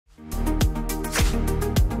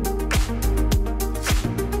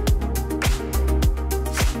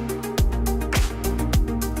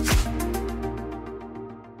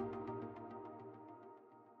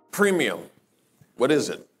premium, what is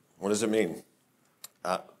it? What does it mean?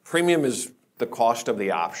 Premium is the cost of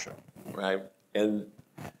the option, right? And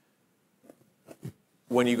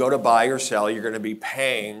when you go to buy or sell, you're going to be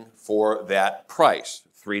paying for that price.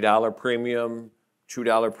 $3 premium,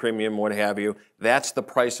 $2 premium, what have you. That's the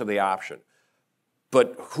price of the option.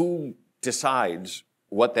 But who decides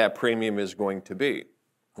what that premium is going to be?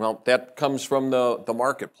 Well, that comes from the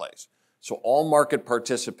marketplace. So all market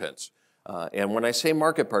participants, and when I say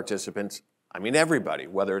market participants, I mean everybody,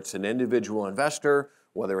 whether it's an individual investor,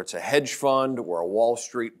 whether it's a hedge fund or a Wall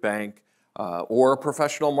Street bank, or a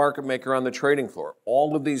professional market maker on the trading floor.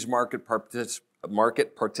 All of these market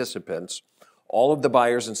participants, all of the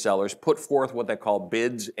buyers and sellers put forth what they call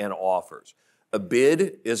bids and offers. A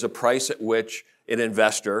bid is a price at which an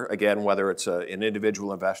investor, again, whether it's an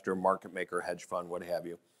individual investor, market maker, hedge fund, what have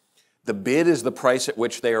you, the bid is the price at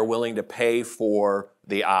which they are willing to pay for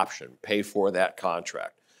the option, pay for that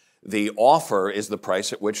contract. The offer is the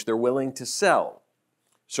price at which they're willing to sell.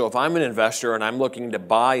 So if I'm an investor and I'm looking to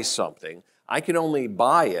buy something, I can only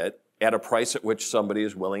buy it at a price at which somebody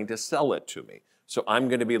is willing to sell it to me. So I'm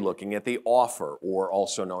going to be looking at the offer, or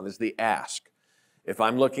also known as the ask. If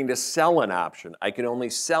I'm looking to sell an option, I can only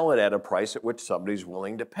sell it at a price at which somebody's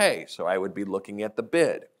willing to pay. So I would be looking at the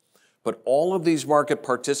bid. But all of these market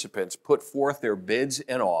participants put forth their bids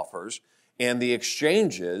and offers, and the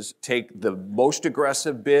exchanges take the most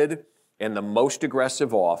aggressive bid and the most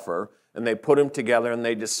aggressive offer, and they put them together and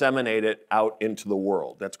they disseminate it out into the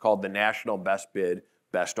world. That's called the National Best Bid,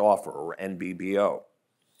 Best Offer, or NBBO.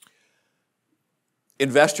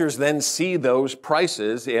 Investors then see those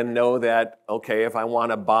prices and know that, okay, if I want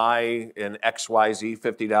to buy an XYZ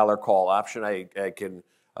 $50 call option, I can,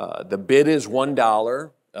 the bid is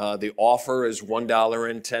 $1, the offer is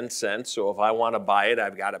 $1.10. So if I want to buy it,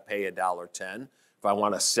 I've got to pay $1.10. If I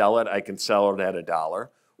want to sell it, I can sell it at $1,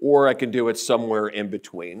 or I can do it somewhere in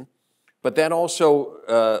between. But that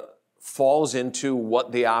also falls into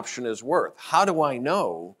what the option is worth. How do I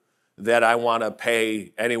know that I want to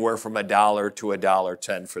pay anywhere from $1 to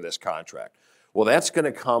 $1.10 for this contract? Well, that's going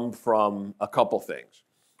to come from a couple things.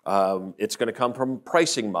 It's going to come from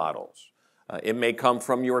pricing models. It may come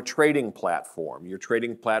from your trading platform. Your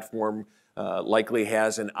trading platform likely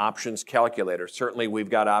has an options calculator. Certainly, we've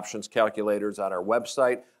got options calculators on our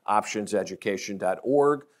website,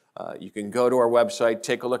 optionseducation.org. You can go to our website,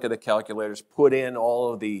 take a look at the calculators, put in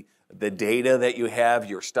all of the data that you have,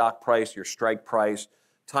 your stock price, your strike price,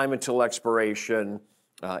 time until expiration,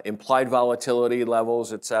 implied volatility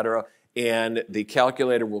levels, et cetera, and the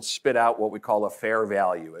calculator will spit out what we call a fair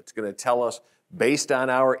value. It's going to tell us, based on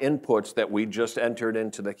our inputs that we just entered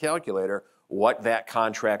into the calculator, what that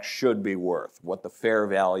contract should be worth, what the fair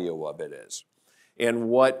value of it is. And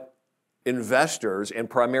what investors, and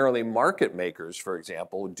primarily market makers, for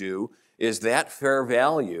example, do is that fair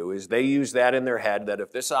value is they use that in their head that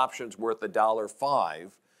if this option's worth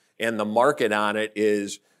 $1.05 and the market on it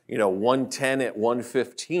is, 110 at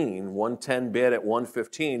 115, 110 bid at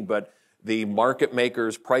 115, but the market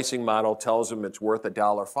maker's pricing model tells them it's worth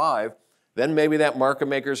 $1.05, then maybe that market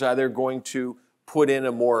maker is either going to put in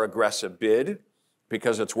a more aggressive bid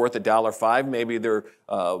because it's worth $1.05. Maybe they're,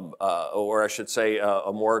 or I should say,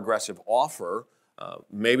 a more aggressive offer.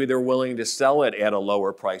 Maybe they're willing to sell it at a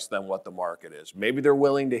lower price than what the market is. Maybe they're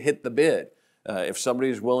willing to hit the bid. If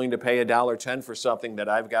somebody's willing to pay $1.10 for something that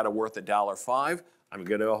I've got worth $1.05, I'm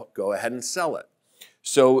going to go ahead and sell it.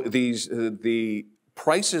 So the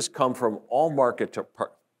prices come from all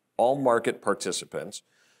market participants.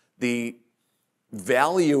 The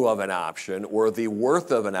value of an option or the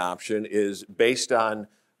worth of an option is based on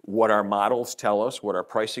what our models tell us, what our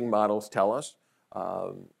pricing models tell us.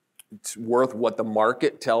 It's worth what the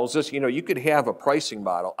market tells us. You could have a pricing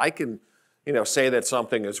model. I can, say that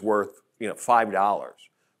something is worth, $5.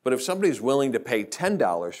 But if somebody's willing to pay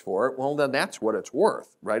 $10 for it, well, then that's what it's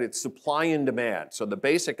worth, right? It's supply and demand. So the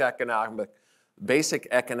basic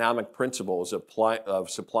economic principles of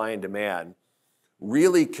supply and demand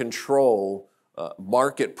really control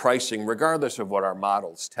market pricing regardless of what our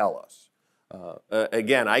models tell us.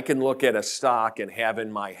 Again, I can look at a stock and have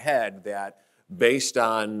in my head that based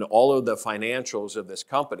on all of the financials of this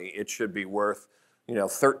company, it should be worth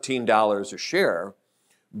 $13 a share.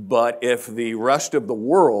 But if the rest of the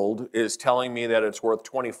world is telling me that it's worth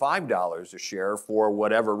 $25 a share for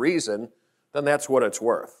whatever reason, then that's what it's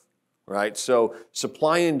worth, right? So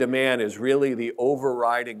supply and demand is really the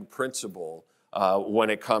overriding principle when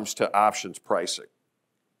it comes to options pricing.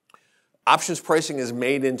 Options pricing is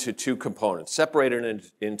made into two components, separated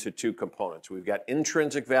into two components. We've got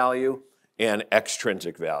intrinsic value and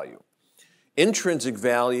extrinsic value. Intrinsic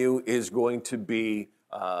value is going to be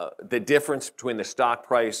the difference between the stock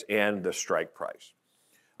price and the strike price.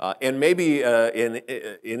 And maybe an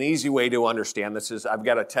easy way to understand this is I've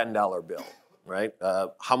got a $10 bill, right?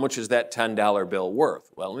 How much is that $10 bill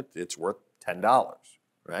worth? Well, it's worth $10,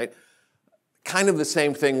 right? Kind of the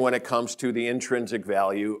same thing when it comes to the intrinsic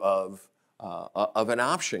value of an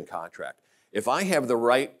option contract. If I have the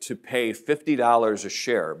right to pay $50 a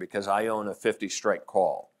share because I own a 50 strike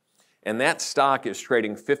call, and that stock is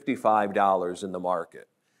trading $55 in the market,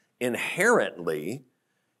 inherently,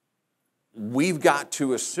 we've got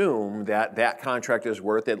to assume that that contract is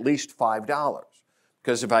worth at least $5.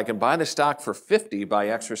 Because if I can buy the stock for $50 by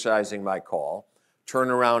exercising my call, turn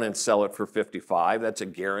around and sell it for $55, that's a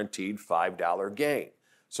guaranteed $5 gain.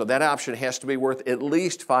 So that option has to be worth at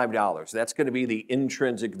least $5. That's going to be the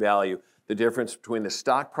intrinsic value, the difference between the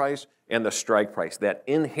stock price and the strike price. That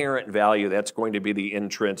inherent value, that's going to be the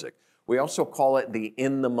intrinsic. We also call it the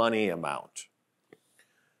in-the-money amount.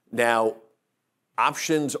 Now,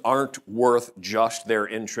 options aren't worth just their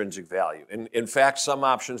intrinsic value. In fact, some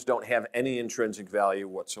options don't have any intrinsic value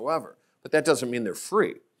whatsoever, but that doesn't mean they're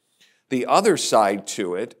free. The other side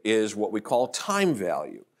to it is what we call time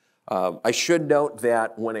value. I should note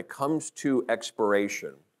that when it comes to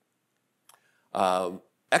expiration,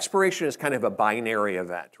 expiration is kind of a binary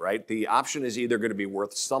event, right? The option is either going to be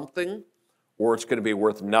worth something or it's going to be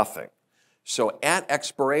worth nothing. So at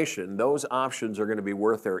expiration, those options are going to be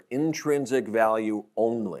worth their intrinsic value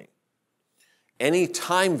only. Any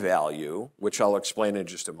time value, which I'll explain in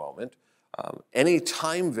just a moment, any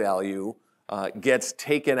time value gets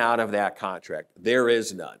taken out of that contract. There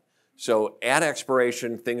is none. So at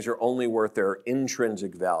expiration, things are only worth their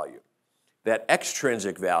intrinsic value. That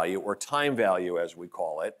extrinsic value, or time value as we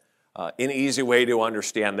call it, an easy way to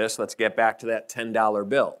understand this, let's get back to that $10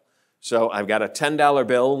 bill. So I've got a $10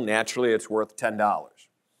 bill, naturally it's worth $10.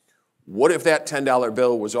 What if that $10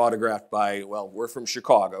 bill was autographed by, well, we're from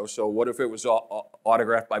Chicago, so what if it was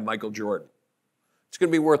autographed by Michael Jordan? It's going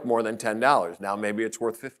to be worth more than $10. Now maybe it's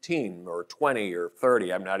worth 15 or 20 or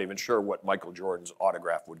 30. I'm not even sure what Michael Jordan's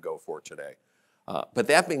autograph would go for today. But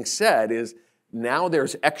that being said, is now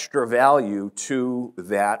there's extra value to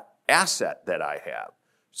that asset that I have.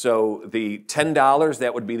 So the $10,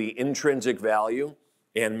 that would be the intrinsic value,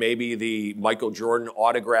 and maybe the Michael Jordan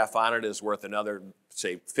autograph on it is worth another,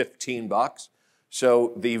 say, $15.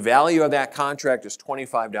 So the value of that contract is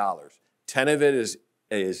 $25. 10 of it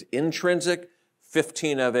is intrinsic,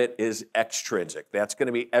 15 of it is extrinsic. That's going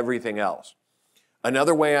to be everything else.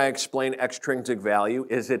 Another way I explain extrinsic value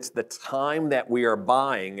is it's the time that we are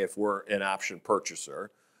buying, if we're an option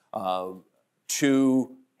purchaser,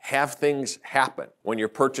 to have things happen. When you're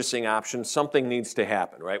purchasing options, something needs to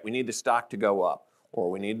happen, right? We need the stock to go up,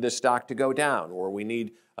 or we need the stock to go down, or we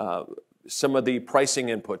need some of the pricing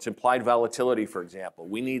inputs, implied volatility, for example.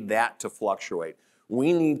 We need that to fluctuate.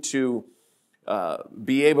 We need to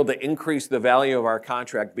be able to increase the value of our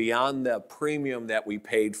contract beyond the premium that we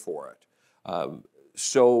paid for it.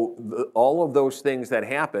 All of those things that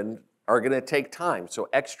happen are going to take time. So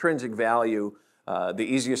extrinsic value, the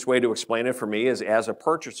easiest way to explain it for me is, as a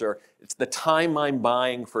purchaser, it's the time I'm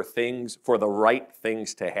buying for things, for the right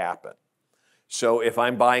things to happen. So if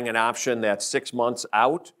I'm buying an option that's 6 months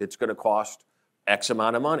out, it's going to cost X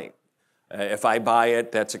amount of money. If I buy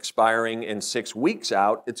it that's expiring in 6 weeks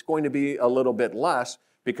out, it's going to be a little bit less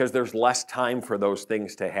because there's less time for those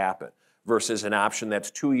things to happen, versus an option that's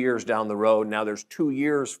 2 years down the road. Now there's 2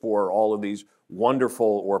 years for all of these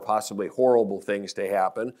wonderful or possibly horrible things to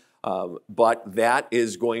happen, but that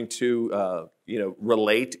is going to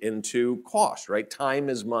relate into cost, right? Time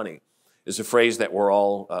is money is a phrase that we're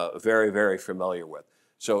all very, very familiar with.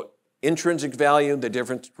 So intrinsic value, the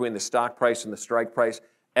difference between the stock price and the strike price.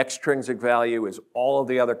 Extrinsic value is all of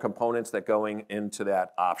the other components that going into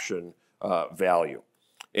that option value.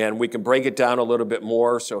 And we can break it down a little bit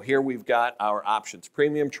more. So here we've got our options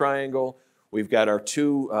premium triangle. We've got our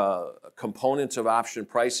two components of option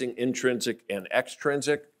pricing, intrinsic and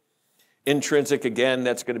extrinsic. Intrinsic, again,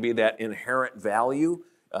 that's going to be that inherent value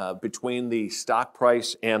between the stock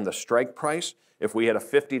price and the strike price. If we had a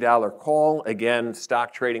 $50 call, again,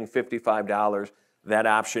 stock trading $55, that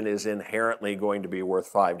option is inherently going to be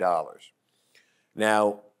worth $5.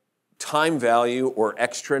 Now, time value or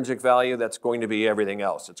extrinsic value, that's going to be everything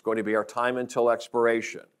else. It's going to be our time until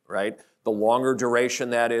expiration, right? The longer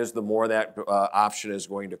duration that is, the more that option is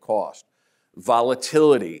going to cost.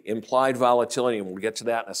 Volatility, implied volatility, and we'll get to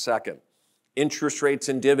that in a second. Interest rates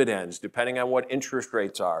and dividends, depending on what interest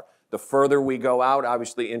rates are. The further we go out,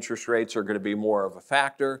 obviously interest rates are going to be more of a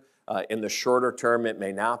factor. In the shorter term, it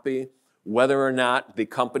may not be. whether or not the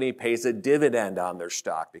company pays a dividend on their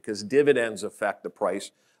stock, because dividends affect the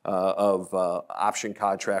price of option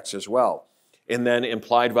contracts as well. And then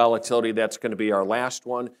implied volatility, that's going to be our last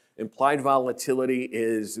one. Implied volatility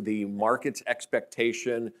is the market's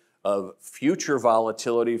expectation of future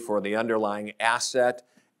volatility for the underlying asset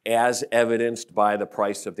as evidenced by the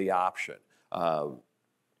price of the option.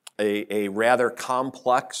 A rather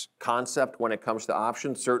complex concept when it comes to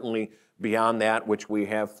options, certainly beyond that which we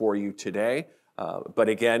have for you today. But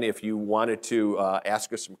again, if you wanted to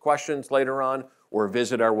ask us some questions later on or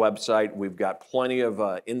visit our website, we've got plenty of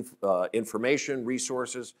information,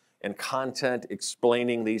 resources, and content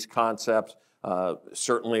explaining these concepts,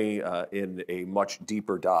 certainly in a much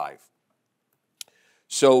deeper dive.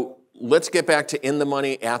 So let's get back to in the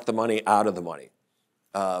money, at the money, out of the money.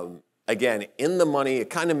 Again, in the money, it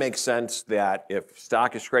kind of makes sense that if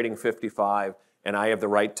stock is trading 55 and I have the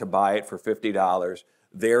right to buy it for $50,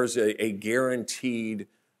 there's a guaranteed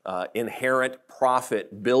inherent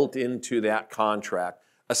profit built into that contract,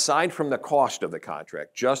 aside from the cost of the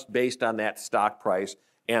contract, just based on that stock price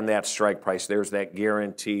and that strike price. There's that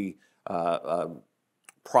guarantee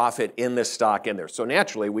profit in the stock in there. So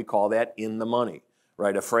naturally, we call that in the money,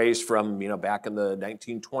 right? A phrase from back in the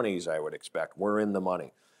 1920s, I would expect. We're in the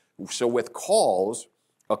money. So with calls,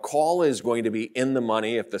 a call is going to be in the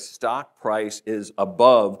money if the stock price is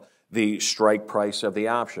above the strike price of the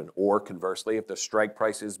option, or conversely, if the strike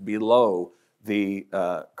price is below the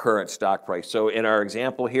current stock price. So in our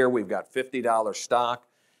example here, we've got $50 stock.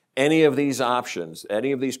 Any of these options,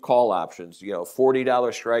 any of these call options,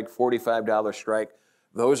 $40 strike, $45 strike,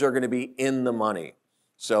 those are going to be in the money.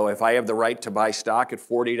 So if I have the right to buy stock at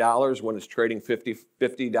 $40 when it's trading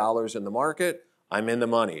 $50 in the market, I'm in the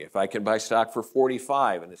money. If I can buy stock for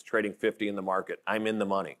 $45 and it's trading $50 in the market, I'm in the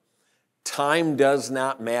money. Time does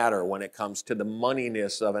not matter when it comes to the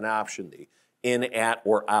moneyness of an option, the in, at,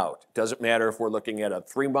 or out. It doesn't matter if we're looking at a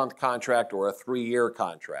 3-month contract or a 3-year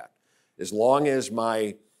contract. As long as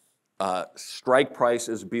my strike price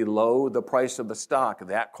is below the price of the stock,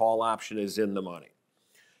 that call option is in the money.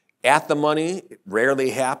 At the money, it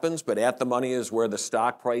rarely happens, but at the money is where the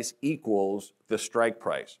stock price equals the strike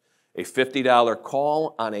price. A $50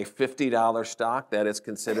 call on a $50 stock, that is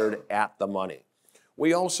considered at the money.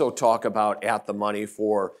 We also talk about at the money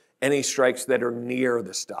for any strikes that are near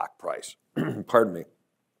the stock price. Pardon me.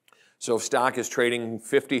 So if stock is trading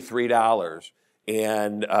 $53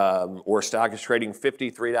 and or stock is trading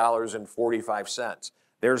 $53.45,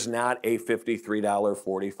 there's not a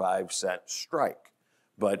 $53.45 strike,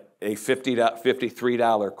 but a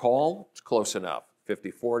 $53 call, it's close enough.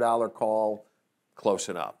 $54 call, close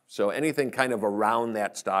enough. So anything kind of around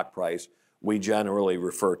that stock price, we generally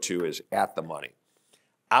refer to as at the money.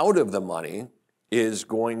 Out of the money is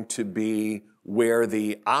going to be where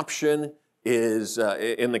the option is,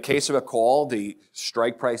 in the case of a call, the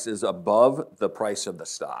strike price is above the price of the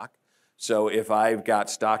stock. So if I've got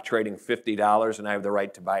stock trading $50 and I have the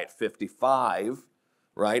right to buy it $55,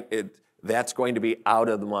 right, that's going to be out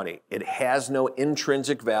of the money. It has no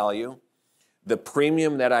intrinsic value. The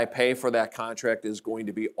premium that I pay for that contract is going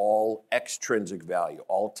to be all extrinsic value,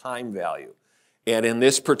 all time value. And in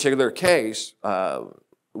this particular case,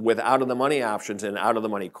 with out-of-the-money options and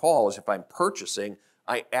out-of-the-money calls, if I'm purchasing,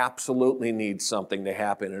 I absolutely need something to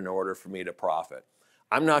happen in order for me to profit.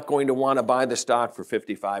 I'm not going to want to buy the stock for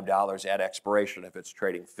 $55 at expiration if it's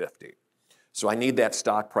trading $50. So I need that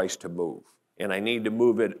stock price to move, and I need to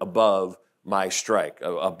move it above my strike,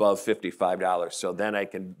 above $55, so then I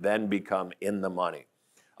can then become in the money.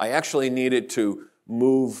 I actually need it to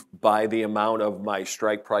move by the amount of my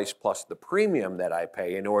strike price plus the premium that I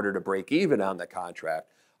pay in order to break even on the contract,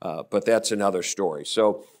 but that's another story.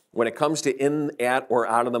 So when it comes to in, at, or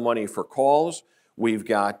out of the money for calls, we've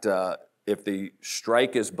got if the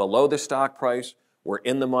strike is below the stock price, we're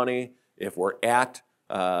in the money. If we're at,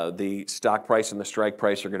 the stock price and the strike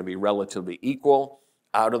price are going to be relatively equal.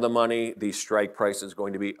 Out of the money, the strike price is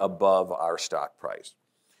going to be above our stock price.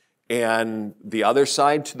 And the other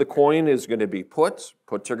side to the coin is going to be puts.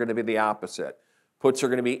 Puts are going to be the opposite. Puts are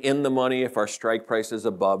going to be in the money if our strike price is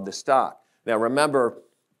above the stock. Now remember,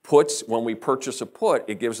 puts, when we purchase a put,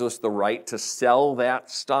 it gives us the right to sell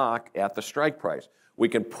that stock at the strike price. We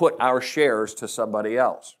can put our shares to somebody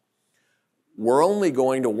else. We're only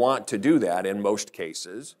going to want to do that in most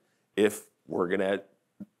cases if we're going to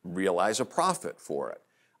realize a profit for it.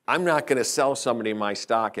 I'm not going to sell somebody my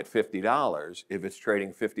stock at $50 if it's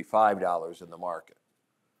trading $55 in the market,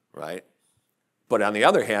 right? But on the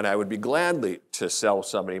other hand, I would be glad to sell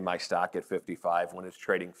somebody my stock at $55 when it's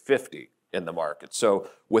trading $50 in the market. So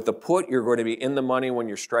with the put, you're going to be in the money when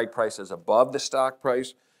your strike price is above the stock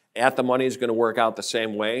price, At the money is going to work out the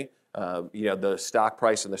same way. The stock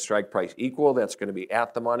price and the strike price equal. That's going to be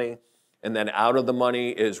at the money. And then out of the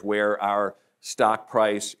money is where our stock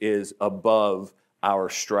price is above our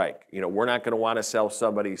strike. We're not going to want to sell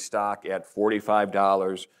somebody's stock at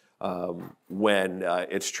 $45 when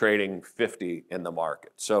it's trading 50 in the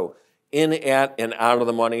market. So in, at, and out of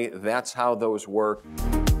the money, that's how those work.